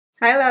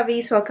Hi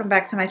lovies, welcome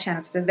back to my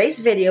channel. Today's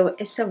video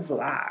is a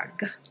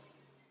vlog.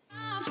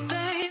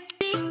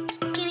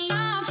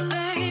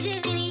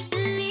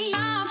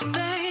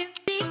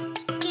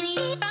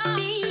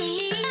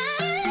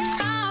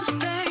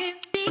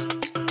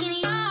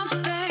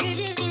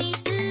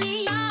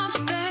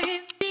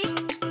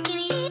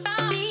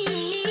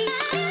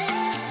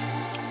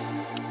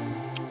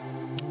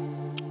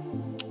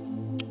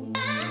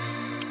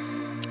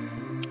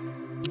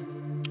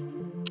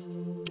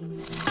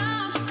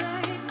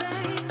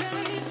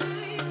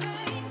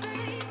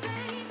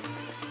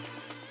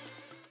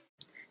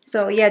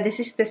 So yeah, this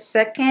is the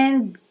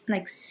second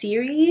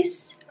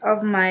series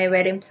of my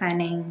wedding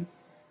planning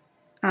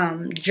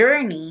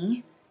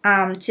journey.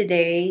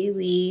 Today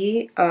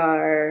we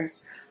are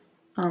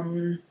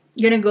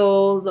gonna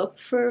go look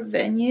for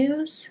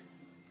venues.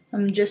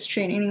 I'm just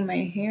straightening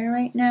my hair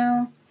right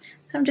now,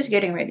 so I'm just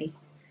getting ready.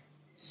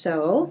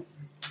 So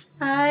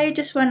I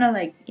just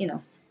wanna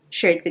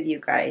share it with you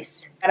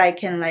guys that I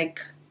can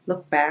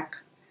look back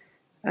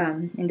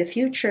in the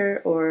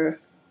future, or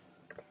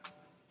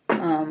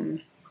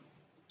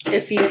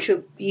if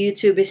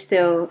YouTube is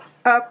still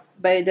up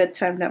by the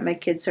time that my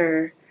kids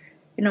are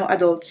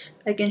adults,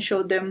 I can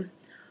show them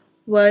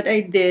what I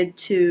did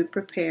to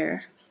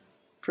prepare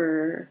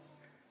for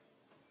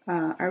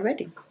our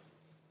wedding.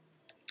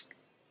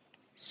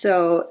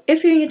 So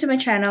if you're new to my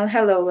channel,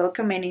 hello,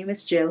 welcome. My name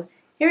is Jill.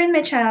 Here in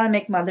my channel, I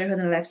make motherhood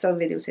and lifestyle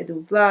videos. I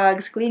do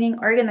vlogs, cleaning,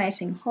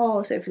 organizing,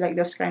 hauls. So if you like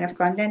those kind of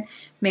content,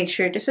 make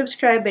sure to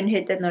subscribe and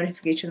hit that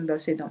notification bell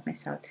so you don't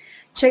miss out.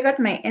 Check out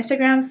my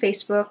Instagram,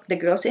 Facebook, the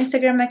girls'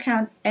 Instagram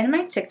account, and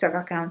my TikTok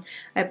account.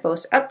 I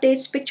post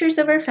updates, pictures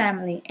of our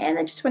family, and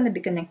I just want to be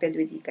connected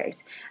with you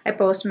guys. I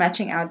post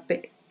matching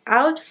outfit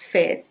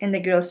in the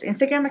girls'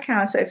 Instagram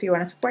account. So if you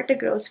want to support the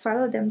girls,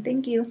 follow them.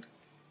 Thank you.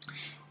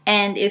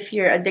 And if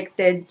you're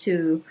addicted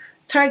to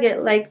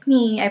Target like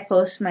me, I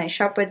post my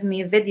shop with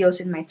me videos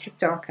in my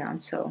TikTok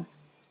account, so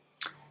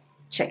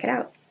check it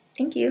out.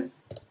 Thank you.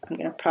 I'm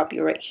gonna prop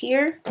you right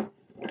here.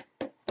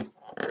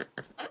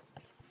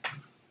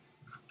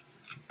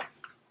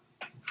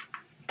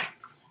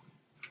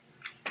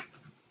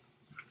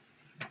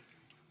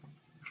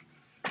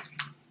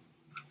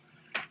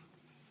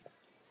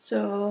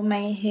 So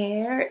my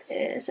hair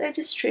is, I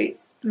just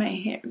straight my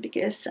hair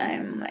because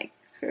I'm like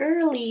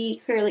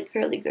curly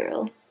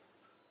girl.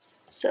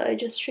 So I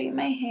just straight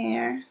my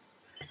hair,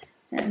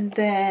 and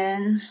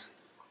then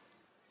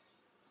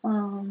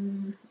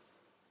I'm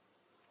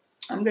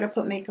gonna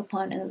put makeup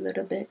on in a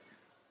little bit.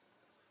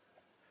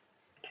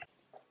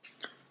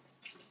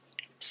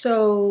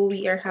 So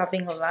we are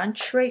having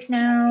lunch right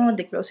now.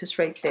 The girls is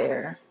right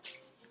there.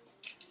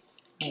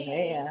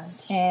 Yeah.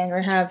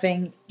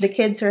 And the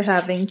kids are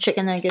having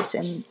chicken nuggets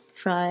and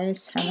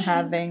fries. I'm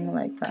having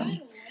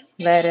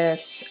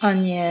lettuce,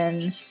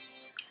 onion,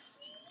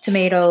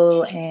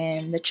 tomato,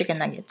 and the chicken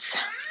nuggets.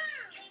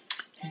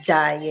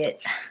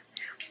 Diet.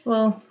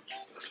 Well,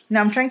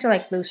 now I'm trying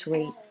to lose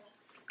weight.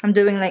 I'm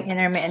doing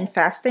intermittent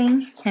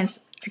fasting,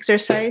 hence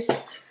exercise.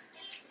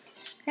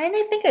 And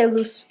I think I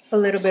lose a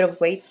little bit of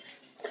weight.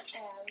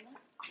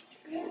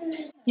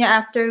 Yeah,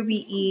 after we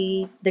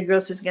eat, the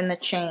girls is gonna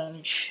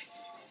change.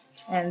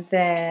 And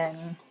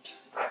then,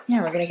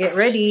 yeah, we're gonna get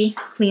ready,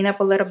 clean up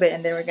a little bit,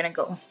 and then we're gonna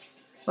go.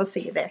 We'll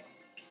see you there.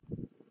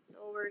 So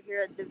we're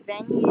here at the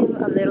venue,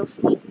 a little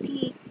sneak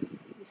peek.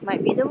 This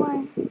might be the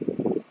one.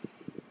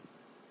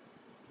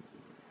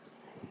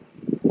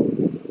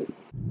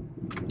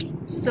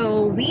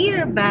 So we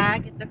are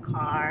back at the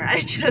car. I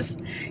just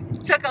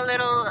took a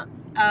little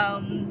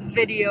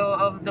video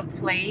of the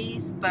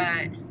place,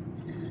 but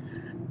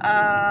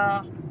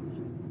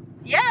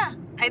yeah,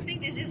 I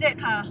think this is it,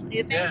 huh? Do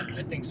you think? Yeah,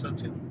 I think so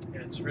too.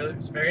 Yeah, it's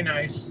very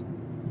nice.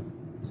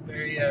 It's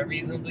very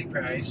reasonably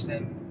priced,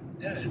 and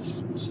yeah, it's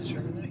just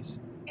really nice.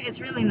 It's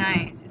really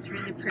nice. It's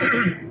really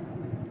pretty,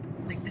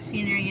 like the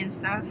scenery and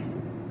stuff.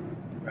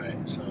 Right.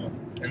 So,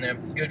 and they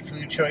have good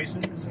food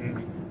choices,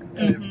 and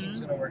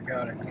everything's gonna work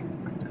out, I think.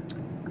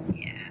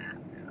 Yeah.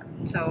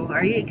 So,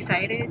 are you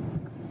excited?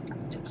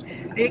 Yes.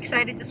 Are you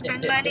excited to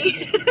spend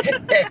money?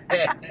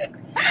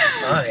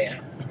 Oh yeah.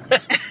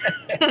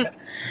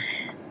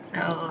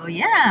 So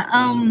yeah,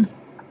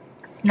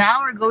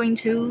 now we're going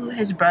to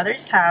his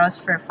brother's house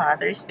for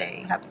Father's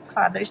Day. Happy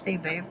Father's Day,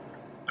 babe.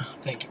 Oh,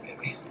 thank you,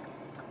 baby.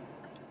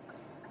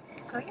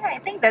 So yeah, I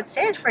think that's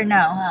it for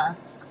now, huh?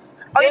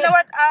 Oh, you know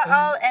what?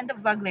 I'll end the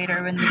vlog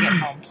later when we get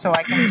home, so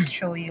I can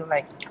show you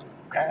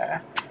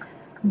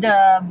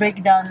the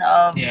breakdown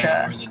of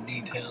more the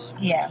detail.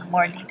 Yeah,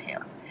 more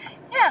detail.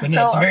 Yeah, but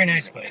no, it's a very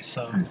nice place.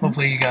 So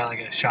hopefully you got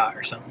a shot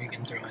or something you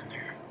can throw in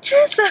there.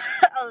 Just a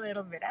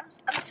little bit. I'm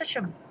such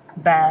a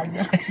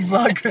bad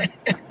vlogger.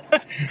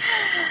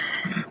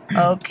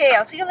 Okay,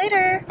 I'll see you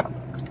later.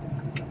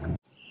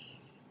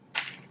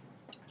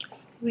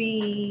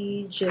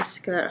 We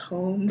just got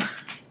home.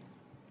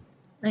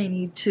 I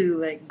need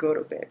to go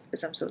to bed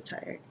because I'm so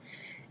tired.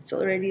 It's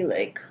already what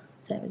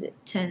time is it?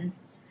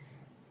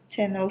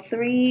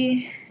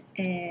 10:03,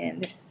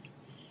 and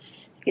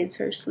kids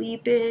are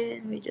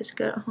sleeping. We just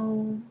got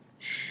home.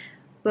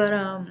 But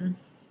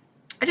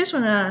I just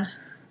wanna,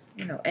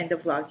 end the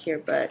vlog here.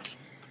 But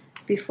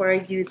before I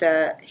do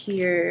that,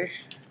 here,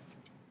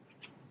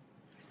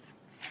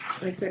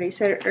 like what I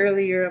said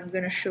earlier, I'm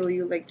gonna show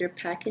you like their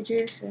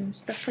packages and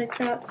stuff like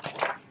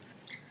that.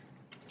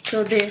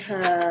 So they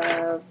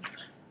have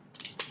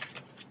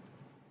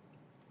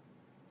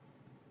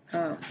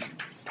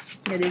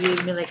they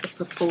gave me like a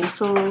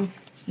proposal,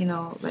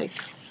 like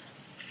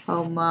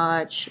how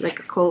much, like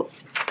a quote,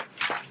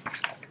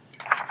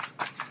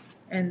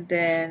 and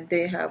then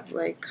they have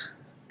like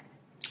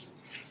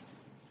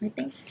I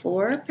think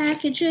 4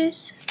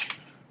 packages.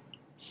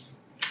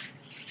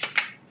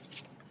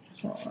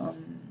 So,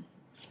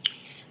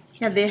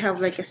 yeah, they have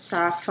like a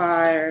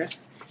sapphire,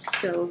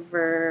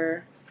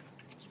 silver,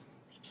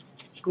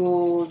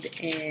 gold,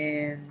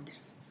 and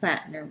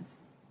platinum.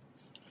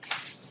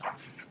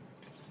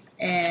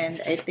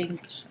 And I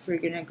think we're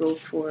gonna go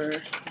for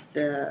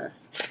the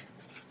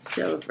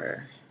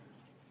silver.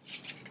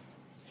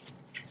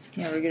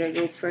 Yeah, we're gonna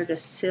go for the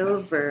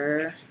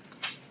silver.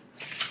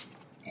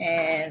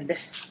 And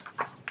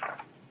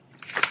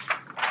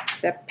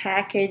the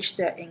package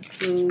that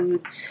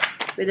includes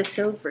with the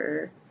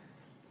silver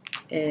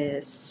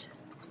is,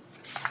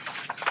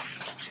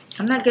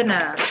 I'm not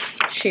gonna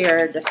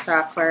share the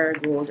sapphire,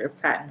 gold, or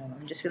platinum.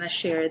 I'm just gonna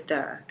share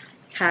the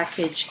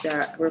package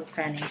that we're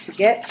planning to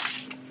get.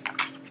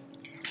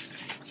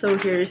 So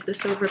here's the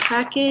silver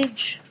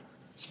package.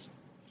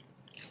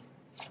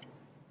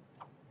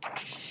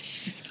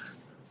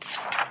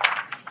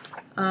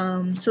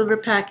 Silver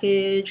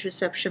package,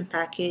 reception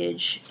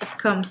package. It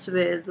comes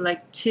with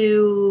like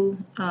 2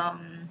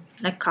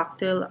 like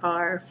cocktail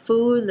or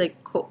food, like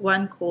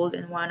 1 cold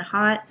and 1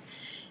 hot,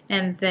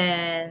 and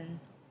then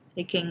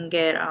you can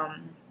get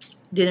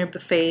dinner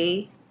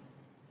buffet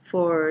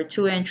for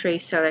 2 entree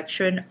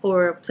selection,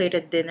 or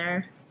plated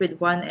dinner with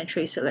 1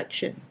 entree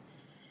selection.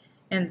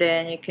 And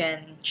then you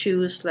can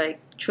choose like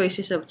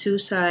choices of 2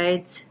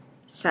 sides,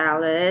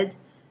 salad,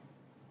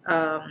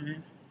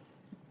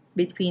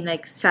 between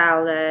like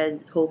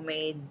salad,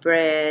 homemade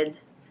bread,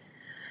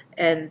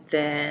 and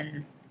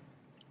then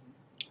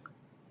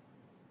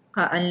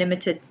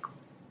unlimited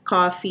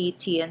coffee,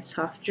 tea, and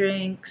soft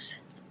drinks.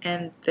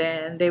 And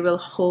then they will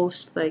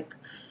host like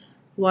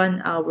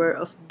 1 hour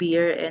of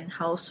beer and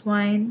house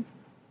wine.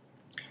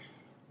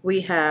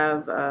 We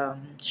have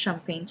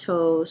champagne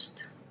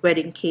toast,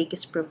 wedding cake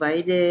is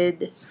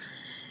provided.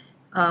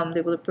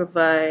 They will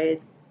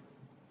provide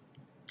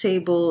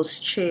tables,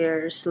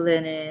 chairs,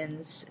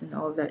 linens, and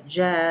all that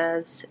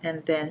jazz,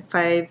 and then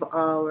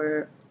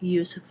 5-hour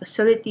use of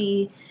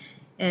facility,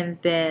 and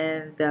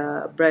then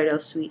the bridal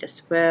suite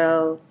as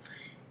well.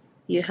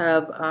 You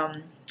have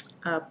a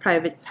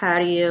private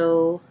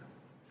patio,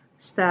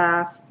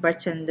 staff,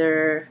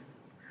 bartender,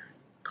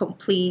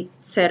 complete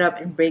setup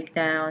and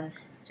breakdown.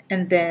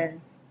 And then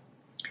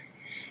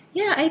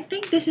yeah, I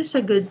think this is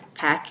a good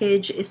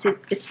package.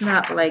 It's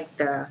not like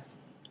the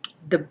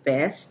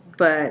best,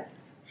 but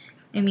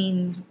I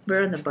mean,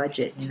 we're on a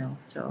budget,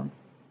 so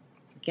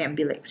it can't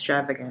be like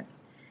extravagant.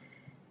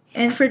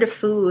 And for the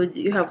food,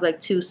 you have like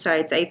 2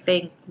 sides. I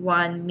think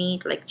 1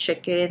 meat, like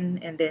chicken,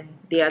 and then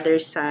the other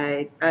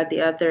side,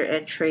 the other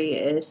entry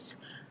is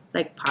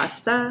like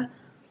pasta.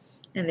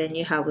 And then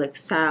you have like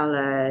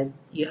salad.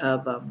 You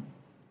have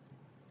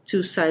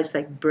 2 sides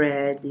like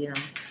bread,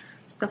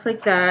 stuff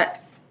like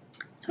that.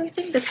 So I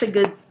think that's a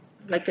good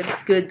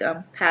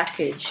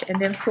package.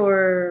 And then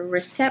for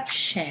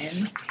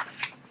reception.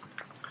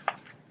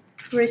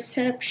 Where's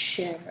the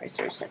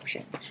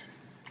reception?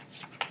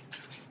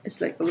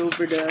 It's like all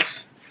over the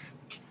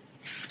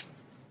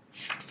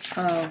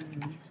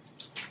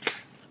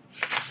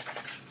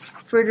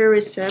for the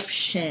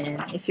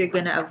reception, if you're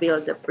gonna avail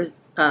the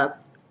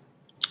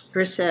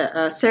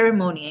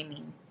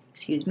ceremony,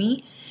 excuse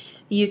me,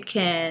 you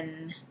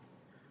can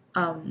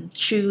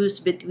choose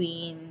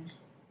between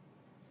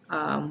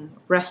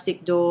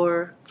rustic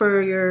door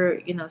for your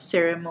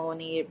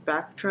ceremony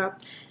backdrop.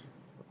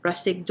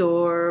 Rustic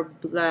door,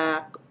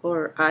 black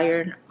or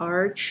iron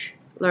arch,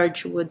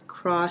 large wood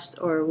cross,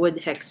 or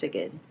wood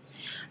hexagon.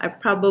 I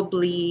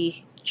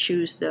probably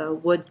choose the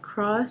wood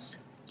cross.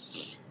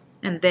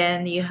 And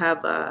then you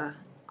have a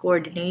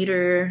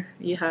coordinator,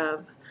 you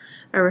have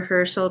a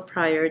rehearsal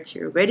prior to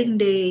your wedding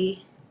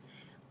day,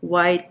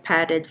 white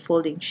padded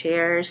folding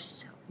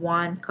chairs,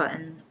 1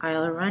 cotton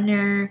aisle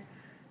runner,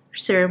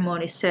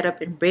 ceremony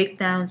setup and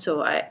breakdown,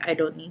 so I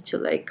don't need to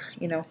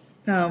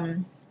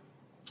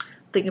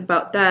think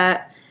about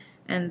that.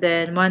 And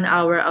then 1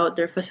 hour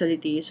outdoor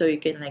facility, so you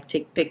can like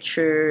take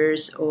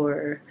pictures,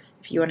 or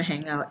if you want to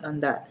hang out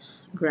on that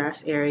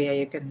grass area,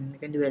 you can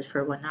do it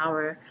for 1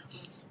 hour.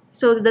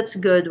 So that's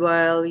good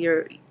while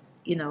you're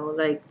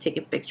like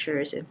taking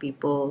pictures, and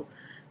people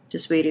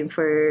just waiting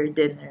for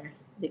dinner,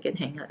 they can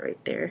hang out right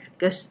there,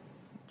 because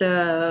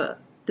the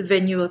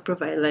venue will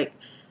provide like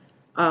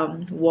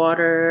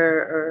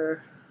water,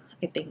 or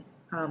I think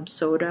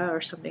soda or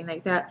something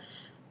like that,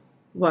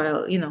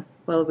 while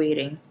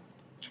waiting.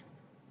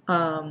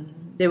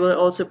 They will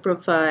also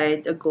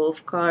provide a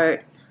golf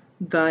cart,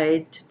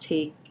 guide to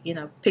take, you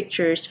know,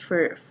 pictures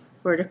for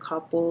the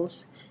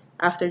couples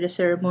after the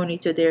ceremony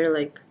to their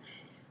like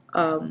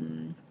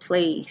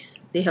place.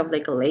 They have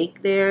like a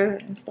lake there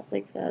and stuff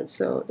like that,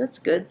 so that's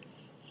good.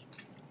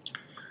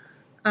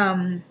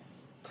 um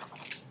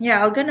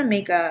yeah, I'm gonna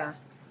make a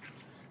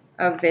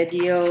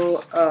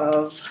video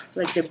of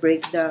like the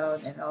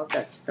breakdown and all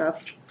that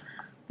stuff,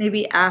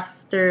 maybe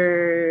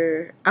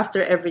after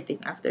everything,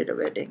 after the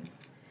wedding.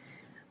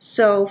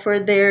 So for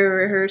their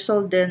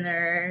rehearsal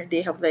dinner,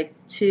 they have like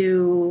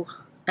three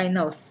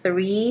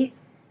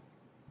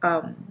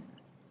um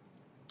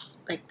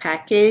like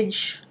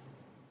package.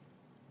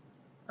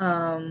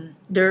 The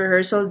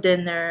rehearsal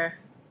dinner,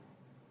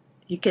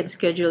 you can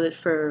schedule it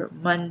for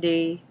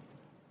Monday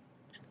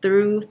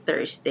through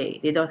Thursday.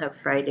 They don't have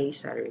Friday,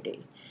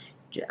 Saturday.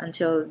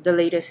 Until the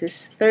latest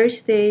is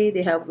Thursday,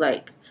 they have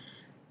like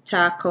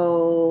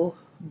taco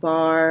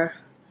bar,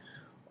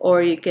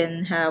 or you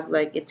can have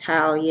like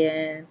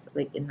Italian,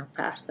 like, you know,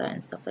 pasta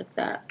and stuff like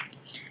that.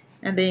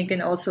 And then you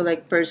can also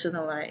like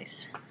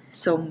personalize.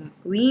 So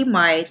we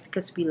might,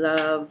 because we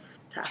love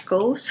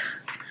tacos,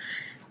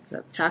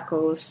 love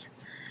tacos,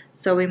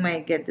 so we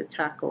might get the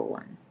taco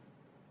one.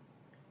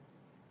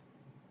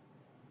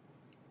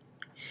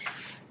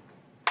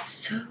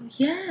 So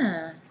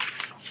yeah.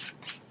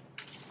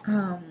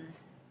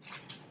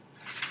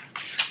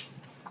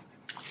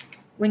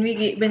 When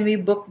we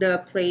book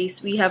the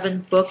place, we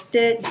haven't booked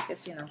it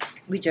because, you know,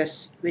 we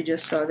just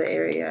saw the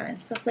area and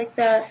stuff like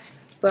that.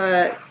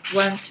 But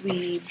once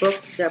we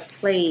book the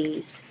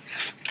place,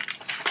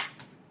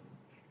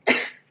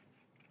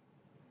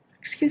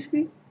 excuse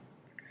me,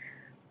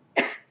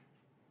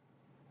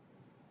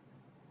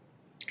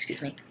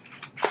 excuse me.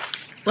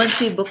 Once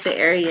we book the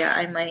area,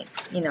 I might,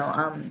 you know,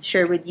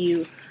 share with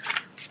you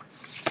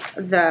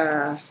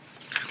the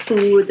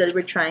food that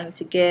we're trying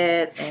to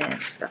get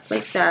and stuff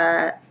like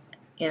that.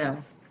 You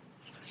know,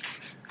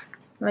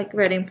 like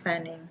wedding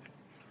planning.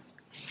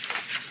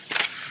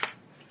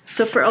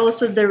 So for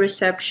also the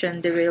reception,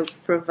 they will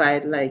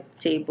provide like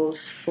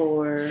tables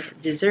for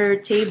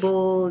dessert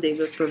table. They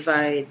will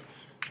provide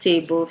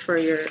table for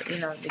your, you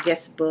know, the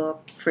guest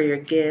book, for your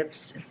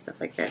gifts and stuff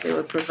like that. They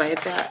will provide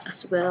that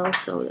as well,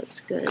 so that's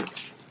good.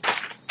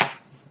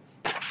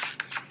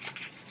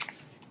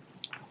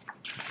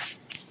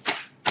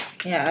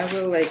 Yeah, I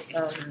will like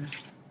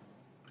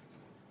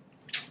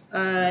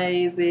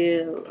I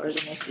will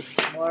organize this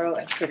tomorrow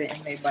and put it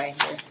in my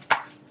binder.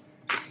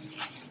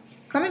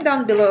 Comment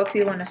down below if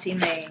you want to see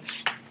my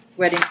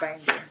wedding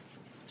binder.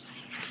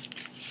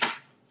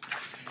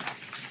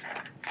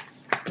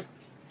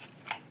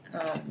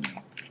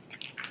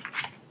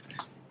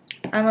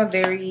 I'm a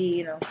very,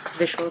 you know,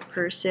 visual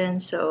person,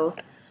 so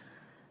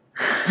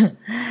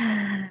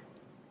I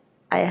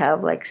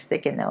have like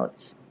sticky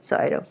notes so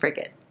I don't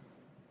forget.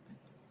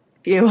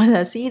 If you want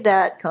to see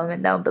that,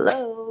 comment down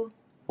below.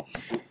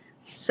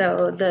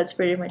 So that's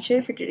pretty much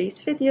it for today's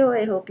video.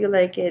 I hope you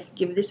like it.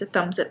 Give this a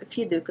thumbs up if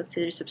you do.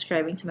 Consider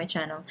subscribing to my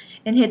channel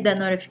and hit that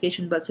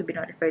notification bell to be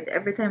notified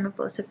every time I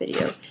post a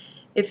video.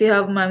 If you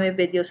have mommy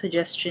video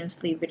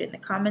suggestions, leave it in the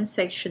comment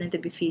section and to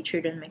be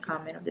featured on my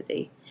comment of the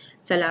day.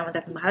 Salamat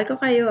at mahal ko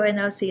kayo, and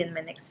I'll see you in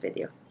my next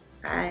video.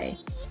 Bye!